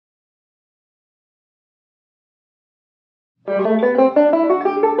Hey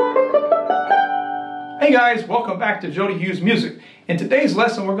guys, welcome back to Jody Hughes Music. In today's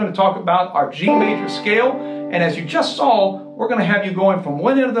lesson, we're going to talk about our G major scale. And as you just saw, we're going to have you going from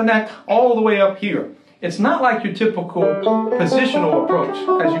one end of the neck all the way up here. It's not like your typical positional approach,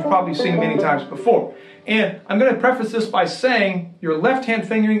 as you've probably seen many times before. And I'm going to preface this by saying your left-hand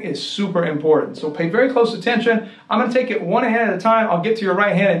fingering is super important. So pay very close attention. I'm going to take it one hand at a time. I'll get to your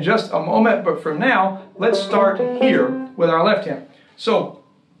right hand in just a moment. But for now, let's start here with our left hand. So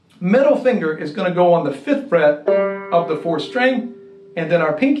middle finger is going to go on the 5th fret of the 4th string. And then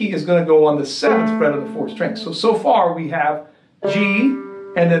our pinky is going to go on the 7th fret of the 4th string. So far we have G,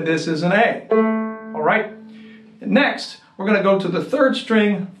 and then this is an A. All right. Next, we're going to go to the 3rd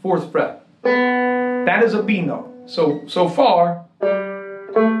string, 4th fret. That is a B note. So far,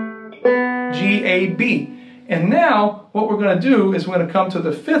 G, A, B. And now, what we're going to do is we're going to come to the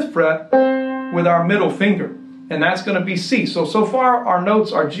 5th fret with our middle finger. And that's going to be C. So far, our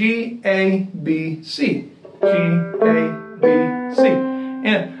notes are G, A, B, C. G, A, B, C.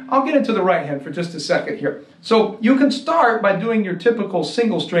 And I'll get into the right hand for just a second here. So you can start by doing your typical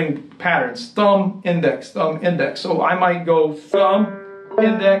single string patterns. Thumb, index, thumb, index. So I might go thumb,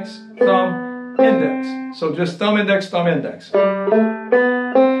 index, thumb, index. So just thumb, index, thumb, index.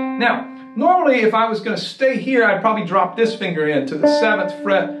 Now, normally if I was going to stay here, I'd probably drop this finger in to the 7th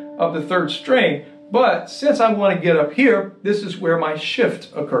fret of the 3rd string. But since I want to get up here, this is where my shift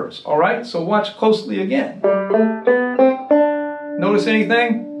occurs. All right, so watch closely again. Notice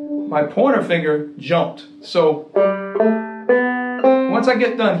anything? My pointer finger jumped. So once I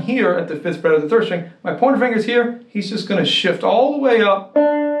get done here at the 5th fret of the 3rd string, my pointer finger's here. He's just going to shift all the way up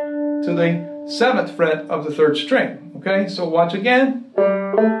to the 7th fret of the 3rd string. Okay, so watch again.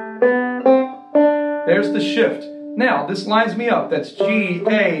 There's the shift. Now, this lines me up. That's G,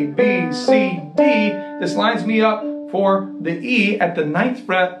 A, B, C, D. This lines me up for the E at the 9th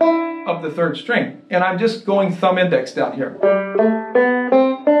fret of the 3rd string. And I'm just going thumb index down here.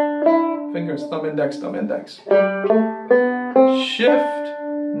 Fingers, thumb index, thumb index. Shift,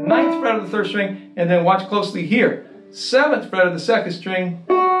 9th fret of the 3rd string, and then watch closely here. 7th fret of the 2nd string,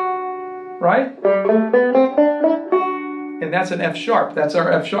 right? And that's an F sharp. That's our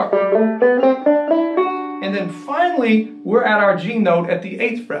F sharp. And then finally, we're at our G note at the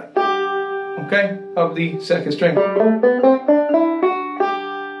 8th fret, okay, of the 2nd string.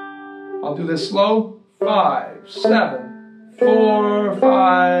 I'll do this slow. 5, 7, 4,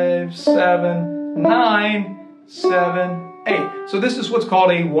 5, 7, 9, 7, 8. So this is what's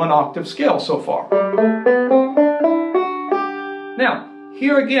called a 1-octave scale so far. Now,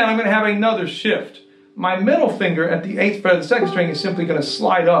 here again, I'm going to have another shift. My middle finger at the 8th fret of the 2nd string is simply going to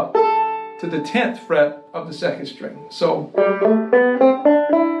slide up to the 10th fret of the 2nd string. So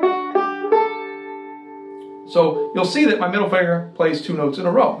you'll see that my middle finger plays 2 notes in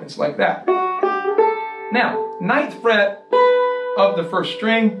a row. It's like that. Now, 9th fret of the 1st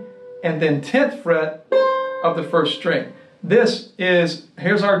string, and then 10th fret of the 1st string. This is,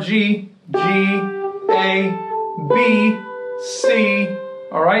 here's our G, G, A, B, C.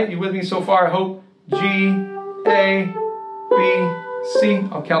 All right, you with me so far, I hope? G, A, B, C.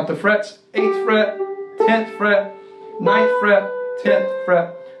 I'll count the frets. 8th fret, 10th fret, 9th fret, 10th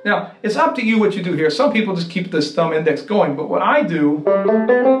fret. Now, it's up to you what you do here. Some people just keep this thumb index going, but what I do,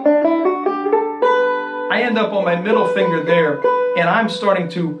 I end up on my middle finger there, and I'm starting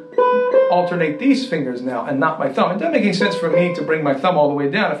to alternate these fingers now and not my thumb. It doesn't make any sense for me to bring my thumb all the way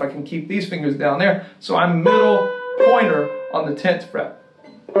down if I can keep these fingers down there. So I'm middle pointer on the 10th fret.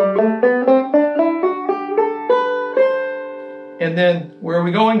 And then, where are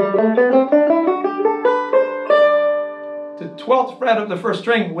we going? To 12th fret of the 1st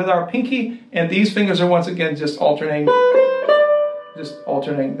string with our pinky, and these fingers are once again just alternating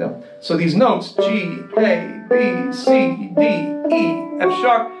them. So these notes, G, A, B, C, D, E, F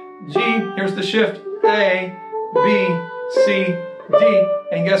sharp, G, here's the shift, A, B, C, D.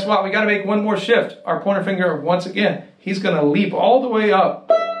 And guess what? We got to make one more shift. Our pointer finger, once again, he's going to leap all the way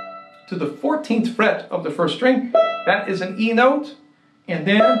up to the 14th fret of the 1st string. That is an E note. And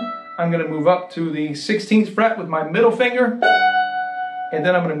then I'm going to move up to the 16th fret with my middle finger. And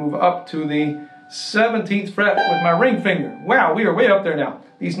then I'm going to move up to the 17th fret with my ring finger. Wow, we are way up there now.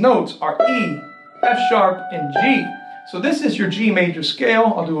 These notes are E, F sharp, and G. So this is your G major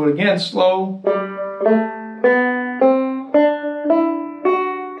scale. I'll do it again slow.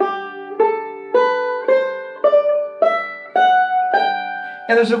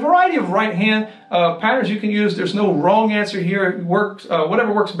 And there's a variety of right hand patterns you can use. There's no wrong answer here. It works,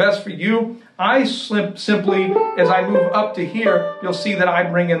 whatever works best for you. I simply, as I move up to here, you'll see that I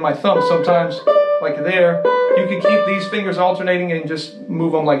bring in my thumb sometimes like there. You can keep these fingers alternating and just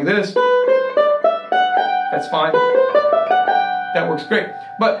move them like this. That's fine. That works great.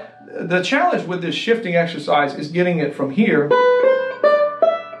 But the challenge with this shifting exercise is getting it from here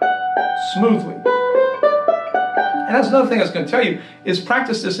smoothly. And that's another thing I was going to tell you, is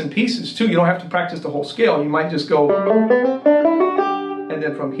practice this in pieces too. You don't have to practice the whole scale. You might just go, and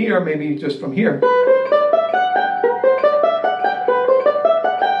then from here, maybe just from here.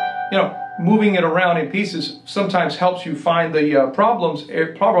 You know, moving it around in pieces sometimes helps you find the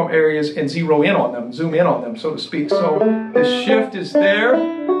problem areas and zero in on them, zoom in on them, so to speak. So this shift is there,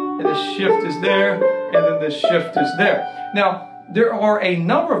 and this shift is there, and then this shift is there. Now, there are a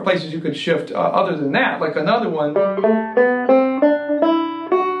number of places you could shift other than that, like another one.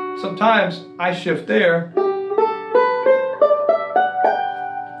 Sometimes I shift there.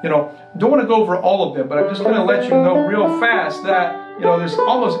 You know, don't want to go over all of them, but I'm just going to let you know real fast that, you know, there's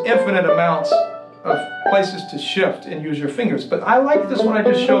almost infinite amounts of places to shift and use your fingers. But I like this one I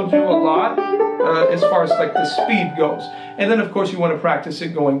just showed you a lot as far as like the speed goes. And then, of course, you want to practice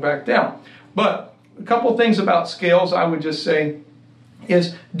it going back down. But a couple things about scales I would just say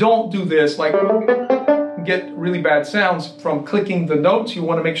is don't do this, like get really bad sounds from clicking the notes. You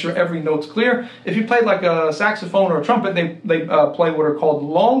want to make sure every note's clear. If you played like a saxophone or a trumpet, they play what are called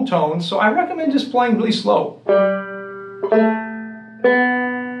long tones, so I recommend just playing really slow.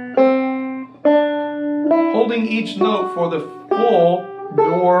 Holding each note for the full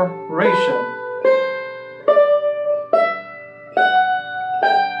duration.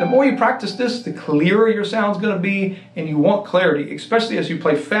 The more you practice this, the clearer your sound's going to be, and you want clarity, especially as you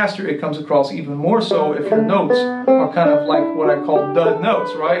play faster. It comes across even more so if your notes are kind of like what I call dud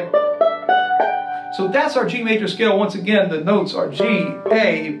notes, right? So that's our G major scale. Once again, the notes are G,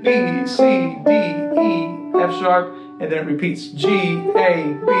 A, B, C, D, E, F sharp, and then it repeats G,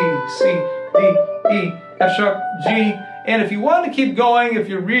 A, B, C, D, E, F sharp, G. And if you want to keep going, if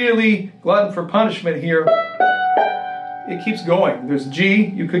you're really glutton for punishment here, it keeps going. There's G,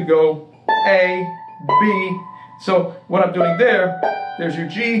 you could go A, B. So what I'm doing there's your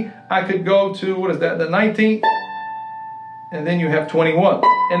G. I could go to, what is that, the 19th, and then you have 21.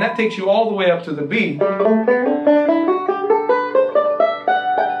 And that takes you all the way up to the B.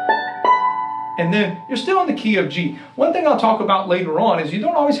 And then you're still in the key of G. One thing I'll talk about later on is you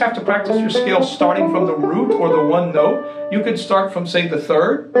don't always have to practice your scale starting from the root or the one note. You could start from, say, the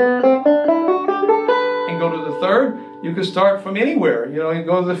third, and go to the third. You could start from anywhere. You know, you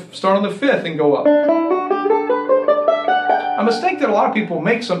go to start on the fifth and go up. A mistake that a lot of people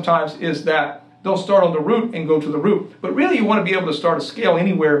make sometimes is that they'll start on the root and go to the root. But really, you want to be able to start a scale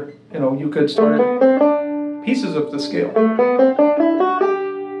anywhere. You know, you could start at pieces of the scale.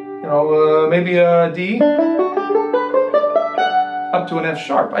 You know, maybe a D up to an F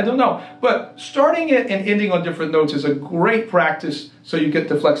sharp. I don't know. But starting it and ending on different notes is a great practice, so you get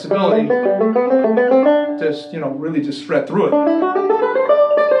the flexibility to, you know, really just fret through it.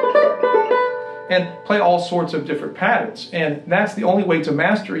 And play all sorts of different patterns. And that's the only way to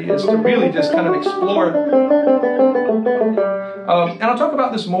mastery, is to really just kind of explore. And I'll talk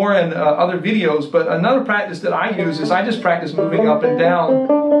about this more in other videos, but another practice that I use is I just practice moving up and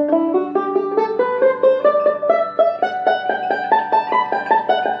down.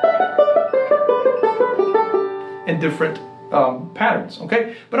 In different patterns,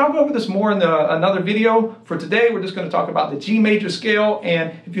 okay? But I'll go over this more in another video. For today, we're just going to talk about the G major scale,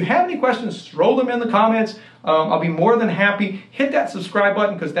 and if you have any questions, throw them in the comments. I'll be more than happy. Hit that subscribe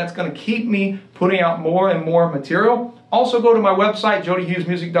button, because that's going to keep me putting out more and more material. Also, go to my website,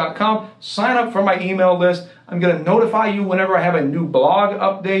 jodyhughesmusic.com. Sign up for my email list. I'm going to notify you whenever I have a new blog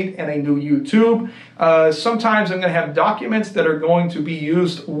update and a new YouTube. Sometimes I'm going to have documents that are going to be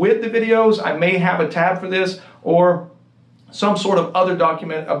used with the videos. I may have a tab for this, or some sort of other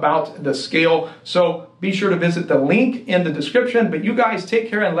document about the scale. So be sure to visit the link in the description. But you guys take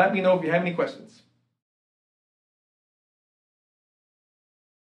care and let me know if you have any questions.